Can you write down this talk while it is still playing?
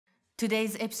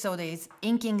Today's episode is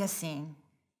inking a scene.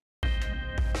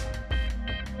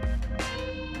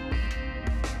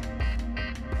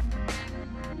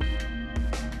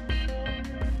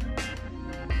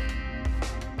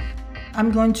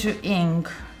 I'm going to ink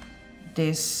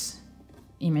these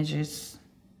images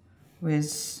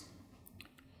with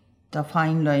the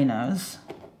fine liners,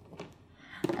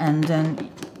 and then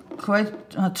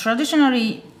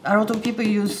traditionally a lot of people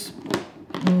use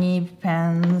nib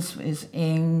pens with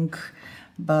ink,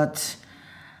 but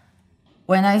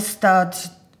when I start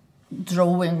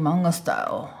drawing manga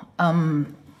style,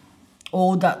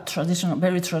 all that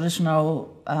very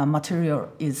traditional material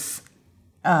is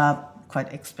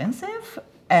quite expensive,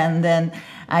 and then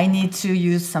I need to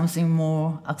use something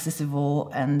more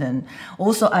accessible. And then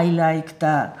also I like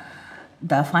the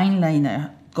fine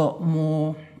liner got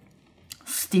more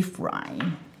stiff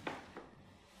line.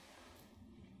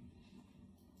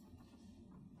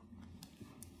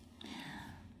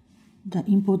 The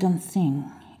important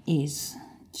thing is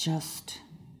just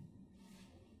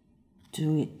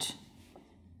do it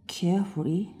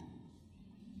carefully,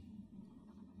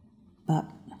 but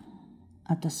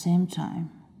at the same time,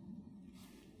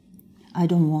 I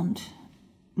don't want to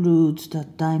lose the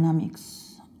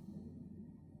dynamics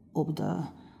of the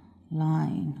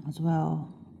line as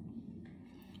well.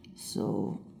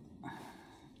 So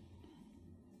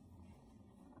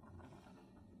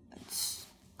it's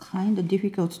kind of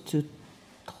difficult to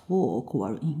talk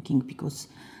while inking because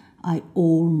I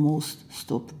almost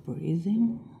stop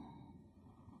breathing.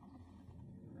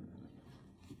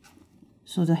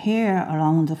 So the hair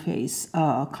around the face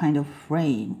are kind of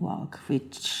framework,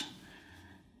 which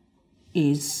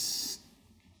is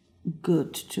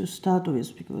good to start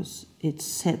with because it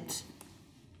sets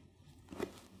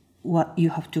what you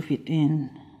have to fit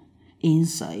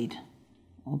inside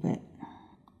of it.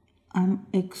 I'm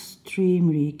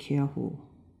extremely careful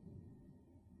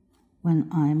when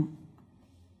I'm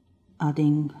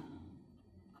adding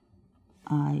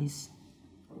eyes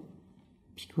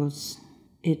because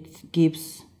it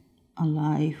gives a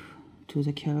life to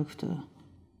the character.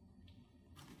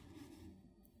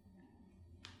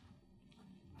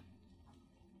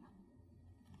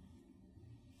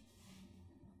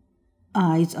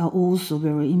 Eyes are also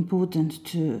very important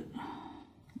to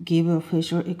give a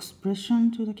facial expression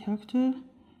to the character.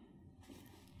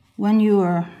 When you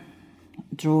are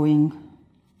drawing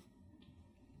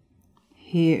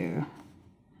hair,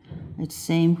 it's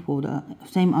same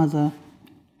as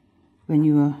when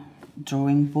you are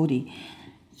drawing body.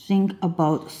 Think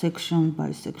about section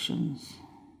by sections.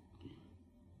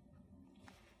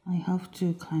 I have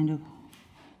to kind of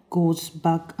go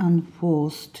back and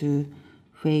forth to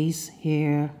face,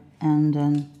 hair, and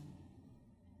then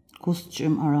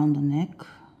costume around the neck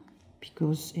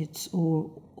because it's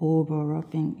all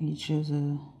overlapping each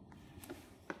other.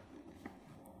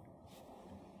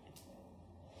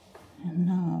 And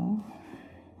now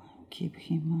I'll give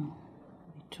him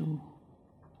a little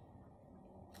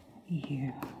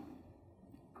ear.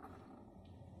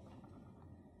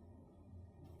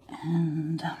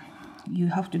 And you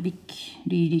have to be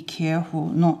really careful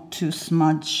not to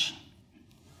smudge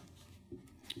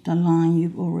the line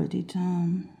you've already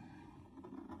done.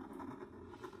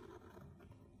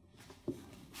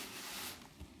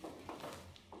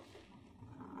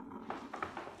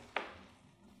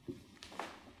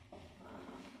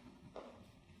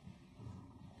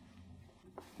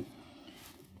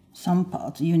 Some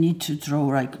parts you need to draw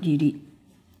like really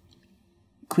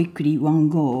quickly, one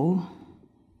go.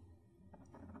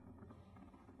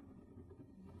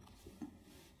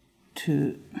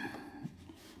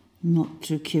 Not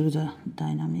to kill the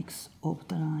dynamics of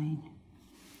the line.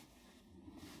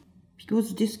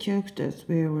 Because this character is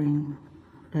wearing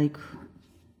like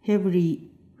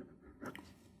heavily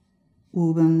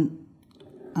woven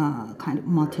kind of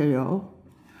material,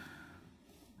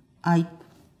 I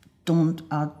don't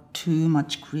add too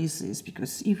much creases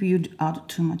because if you add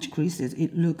too much creases,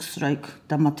 it looks like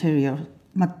the material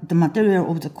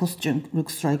of the costume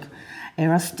looks like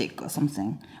elastic or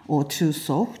something or too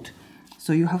soft.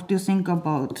 So you have to think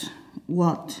about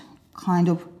what kind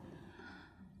of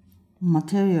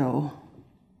material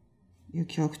your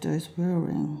character is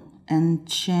wearing and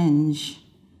change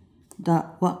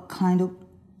what kind of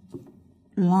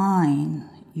line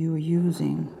you're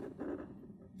using.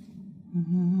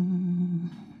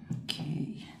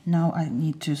 Okay, now I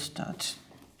need to start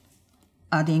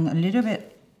adding a little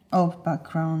bit of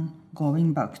background,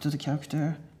 going back to the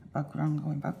character, background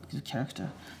going back to the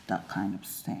character, that kind of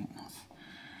things.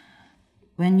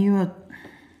 When you are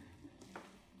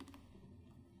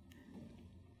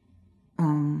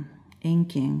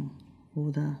inking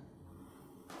for the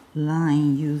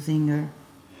line using a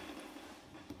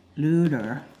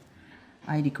ruler,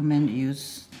 I recommend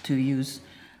to use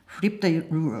flip the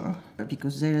ruler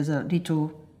because there is a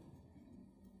little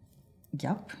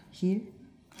gap here.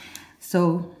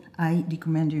 So I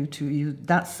recommend you to use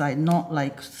that side, not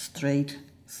like straight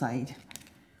side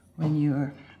when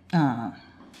you're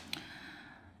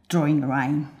drawing a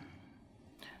line.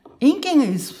 Inking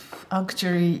is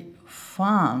actually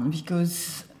fun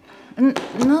because,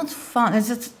 not fun, it's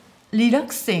just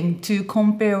relaxing to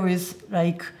compare with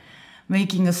like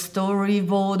making a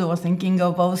storyboard or thinking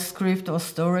about script or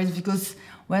stories, because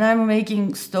when I'm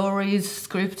making stories,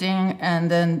 scripting,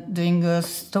 and then doing a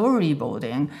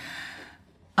storyboarding,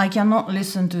 I cannot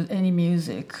listen to any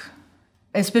music,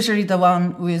 especially the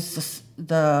one with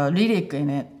the lyric in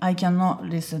it. I cannot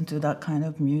listen to that kind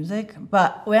of music.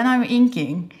 But when I'm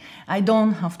inking, I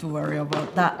don't have to worry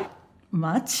about that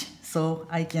much. So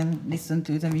I can listen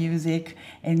to the music,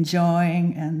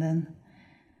 enjoying, and then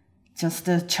just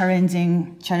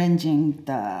challenging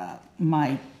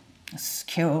my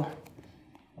skill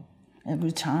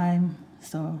every time.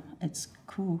 So it's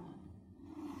cool.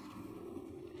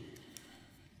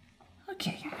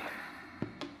 Okay,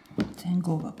 then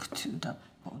go back to the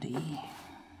body.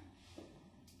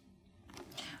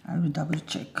 I will double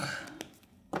check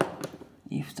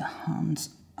if the hands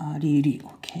are really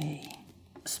okay.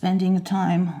 Spending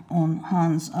time on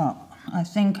hands up, I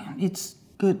think it's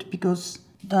good because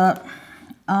the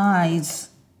eyes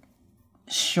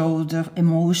show the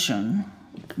emotion,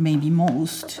 maybe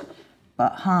most,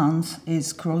 but hands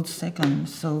is close second.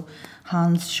 So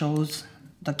hands shows,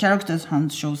 the character's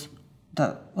hand shows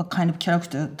what kind of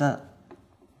character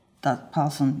that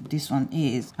person, this one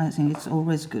is. I think it's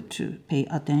always good to pay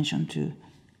attention to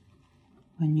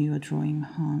when you are drawing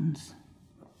hands.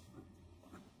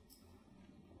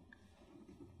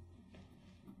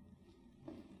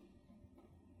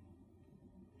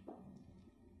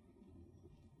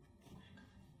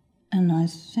 And I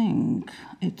think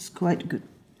it's quite a good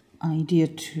idea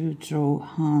to draw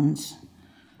hands,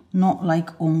 not like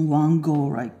on one go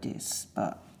like this,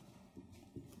 but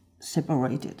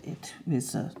separated it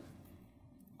with a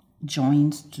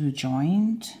joint to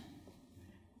joint.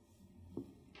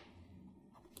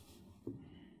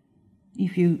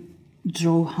 If you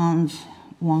draw hands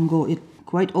one go, it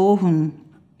quite often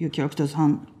your character's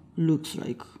hand looks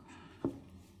like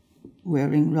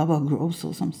wearing rubber gloves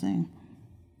or something.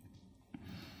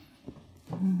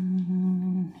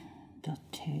 The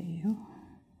tail,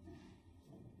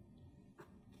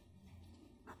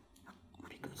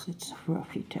 because it's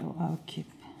fluffy tail, I'll keep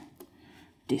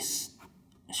this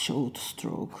short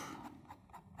stroke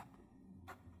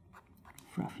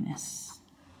fluffiness.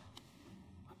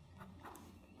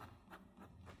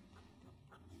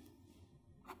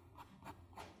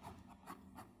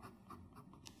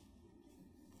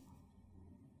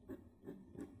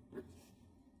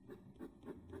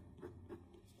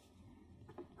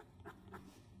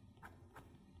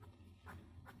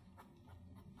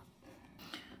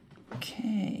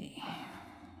 Okay,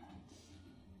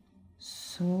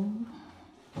 so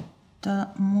the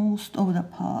most of the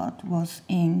part was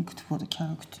inked for the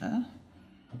character,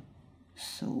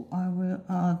 so I will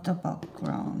add the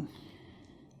background.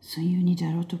 So you need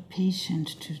a lot of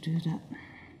patience to do that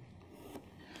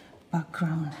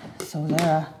background. So there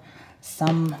are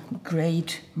some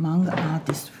great manga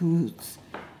artists whose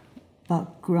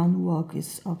background work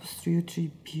is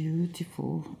absolutely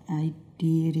beautiful. I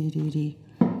really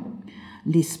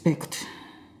respect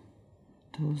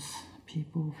those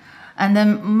people. And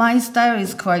then my style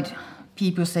is quite,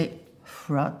 people say,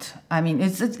 flat. I mean,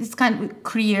 it's kind of a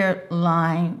clear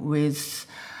line with,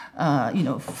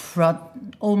 flat,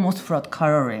 almost flat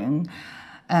coloring.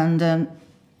 And then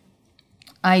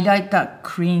I like that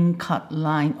clean cut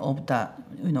line of the,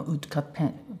 woodcut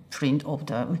print of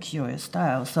the ukiyo-e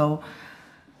style. So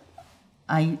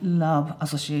I love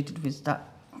associated with that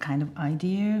kind of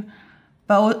idea.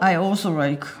 But I also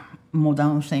like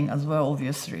modern thing as well,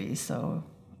 obviously. So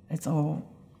it's all,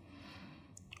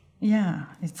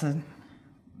 it's a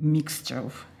mixture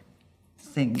of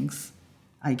things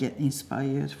I get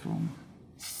inspired from.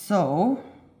 So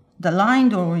the line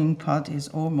drawing part is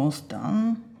almost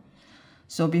done.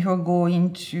 So before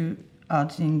going to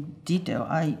adding detail,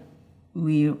 I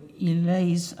will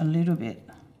erase a little bit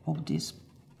of this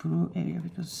blue area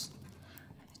because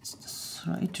it's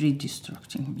slightly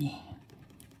distracting me.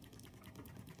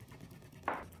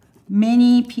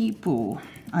 Many people,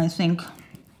 I think,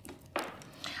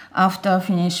 after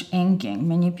finish inking,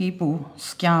 many people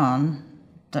scan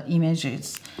the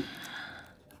images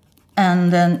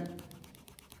and then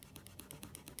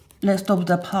rest of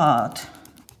the part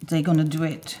they're gonna do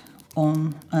it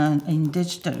on in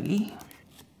digitally,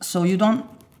 so you don't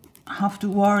have to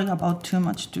worry about too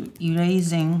much to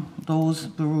erasing those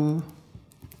blue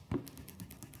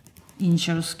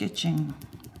initial sketching,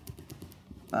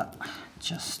 but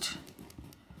just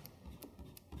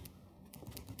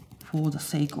for the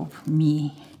sake of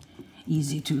me,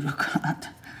 easy to look at,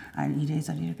 I'll erase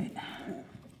a little bit.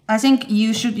 I think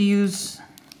you should use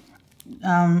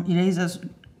erasers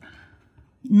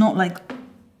not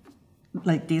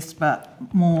like this,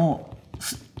 but more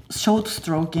short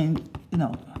stroking, you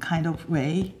know, kind of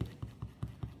way,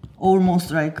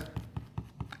 almost like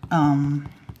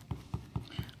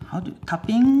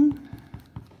tapping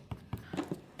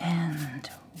and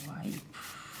wipe.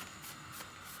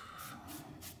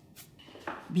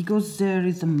 Because there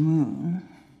is a moon,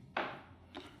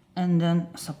 and then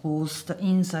suppose the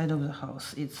inside of the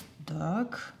house is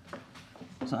dark,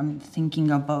 so I'm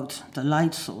thinking about the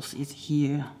light source is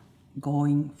here,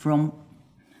 going from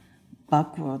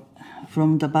backward,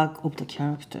 from the back of the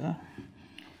character.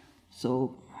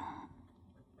 So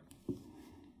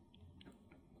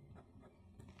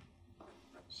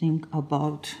think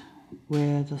about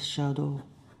where the shadow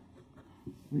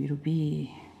will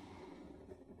be.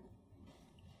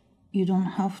 You don't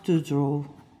have to draw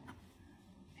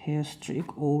hair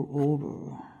streak all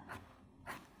over,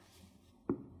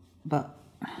 but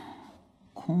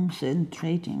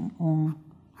concentrating on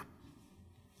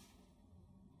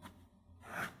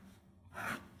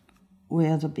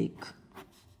where the big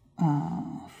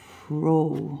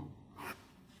flow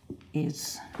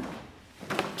is.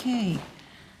 Okay,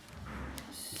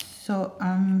 so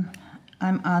I'm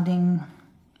adding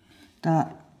the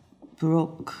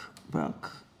black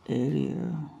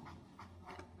area.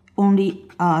 Only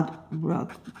add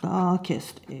black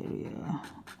darkest area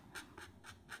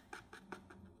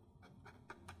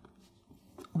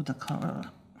of the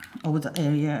color of the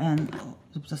area and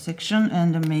of the section,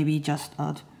 and then maybe just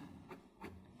add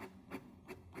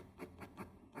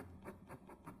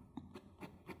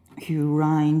few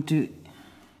line to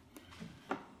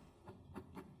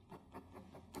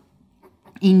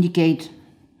indicate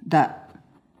that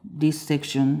this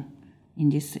section, in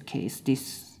this case,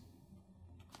 this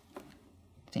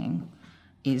thing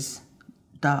is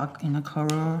dark in a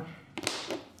color.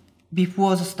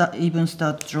 Before even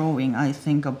start drawing, I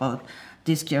think about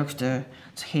this character's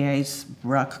hair is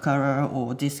black color,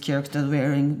 or this character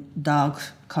wearing dark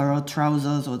color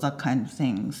trousers, or that kind of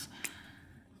things.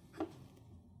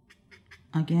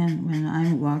 Again, when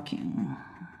I'm working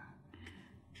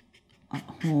at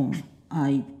home,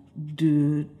 I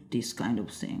do this kind of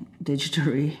thing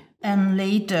digitally. And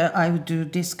later I would do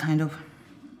this kind of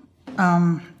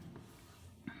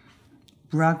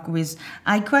black with,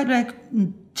 I quite like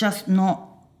just not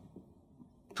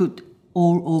put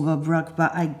all over black,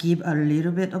 but I give a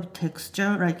little bit of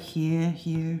texture, like here,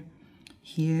 here,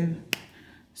 here.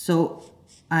 So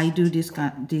I do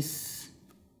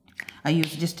I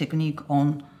use this technique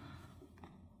on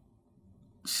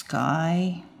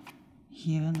sky,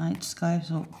 here, night sky.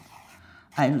 So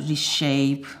I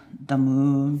reshape the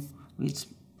moon with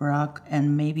black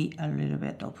and maybe a little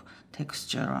bit of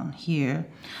texture on here.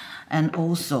 And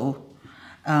also,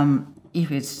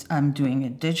 if I'm doing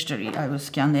it digitally, I will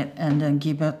scan it and then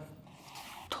give a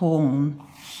tone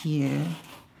here,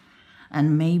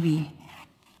 and maybe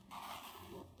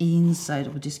inside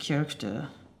of this character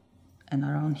and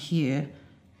around here,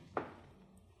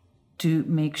 to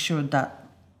make sure that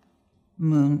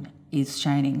moon is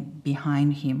shining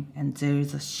behind him and there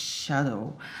is a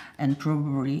shadow, and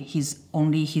probably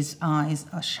only his eyes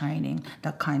are shining,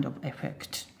 that kind of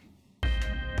effect.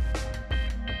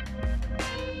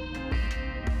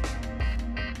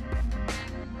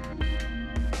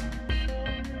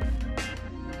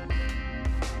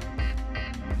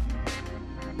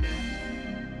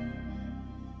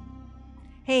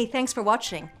 Hey, thanks for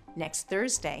watching. Next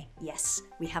Thursday, yes,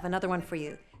 we have another one for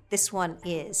you. This one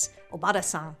is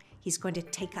Obada-san. He's going to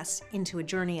take us into a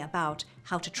journey about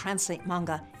how to translate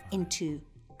manga into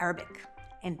Arabic,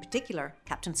 in particular,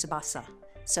 Captain Tsubasa.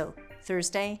 So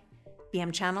Thursday,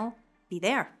 BM channel, be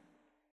there.